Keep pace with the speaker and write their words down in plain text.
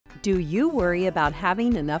Do you worry about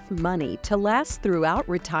having enough money to last throughout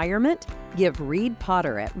retirement? Give Reed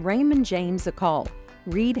Potter at Raymond James a call.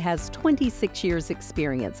 Reed has 26 years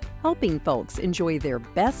experience helping folks enjoy their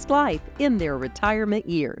best life in their retirement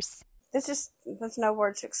years. There's no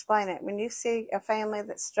words to explain it. When you see a family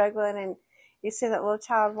that's struggling and you see that little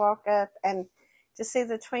child walk up and to see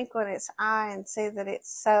the twinkle in its eye and see that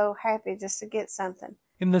it's so happy just to get something.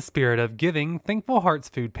 In the spirit of giving, Thankful Hearts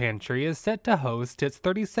Food Pantry is set to host its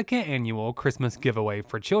 32nd annual Christmas giveaway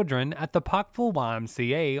for children at the Pikeville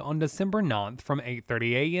YMCA on December 9th from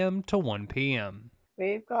 8:30 a.m. to 1 p.m.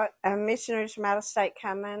 We've got missionaries from out of state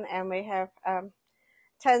coming, and we have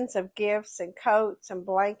tons of gifts and coats and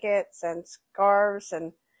blankets and scarves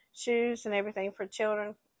and shoes and everything for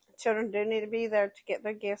children. Children do need to be there to get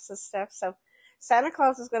their gifts and stuff, so Santa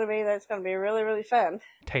Claus is going to be there. It's going to be really, really fun.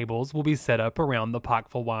 Tables will be set up around the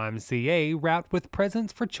Pikeville YMCA, wrapped with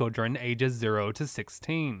presents for children ages 0 to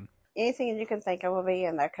 16. Anything you can think of will be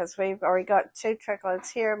in there because we've already got 2 truckloads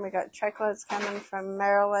here, and we've got truckloads coming from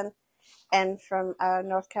Maryland and from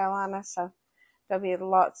North Carolina, so there'll be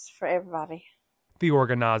lots for everybody. The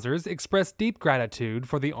organizers expressed deep gratitude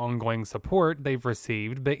for the ongoing support they've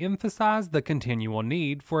received, but emphasized the continual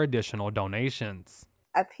need for additional donations.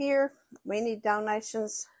 Up here, we need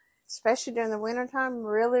donations, especially during the wintertime,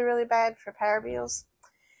 really, really bad for power bills.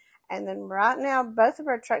 And then right now, both of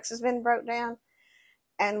our trucks has been broke down,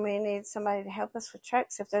 and we need somebody to help us with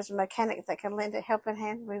trucks. If there's a mechanic that can lend a helping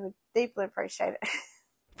hand, we would deeply appreciate it.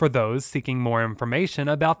 For those seeking more information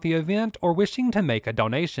about the event or wishing to make a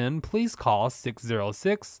donation, please call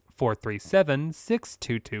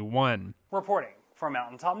 606-437-6221. Reporting for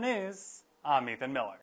Mountaintop News, I'm Ethan Miller.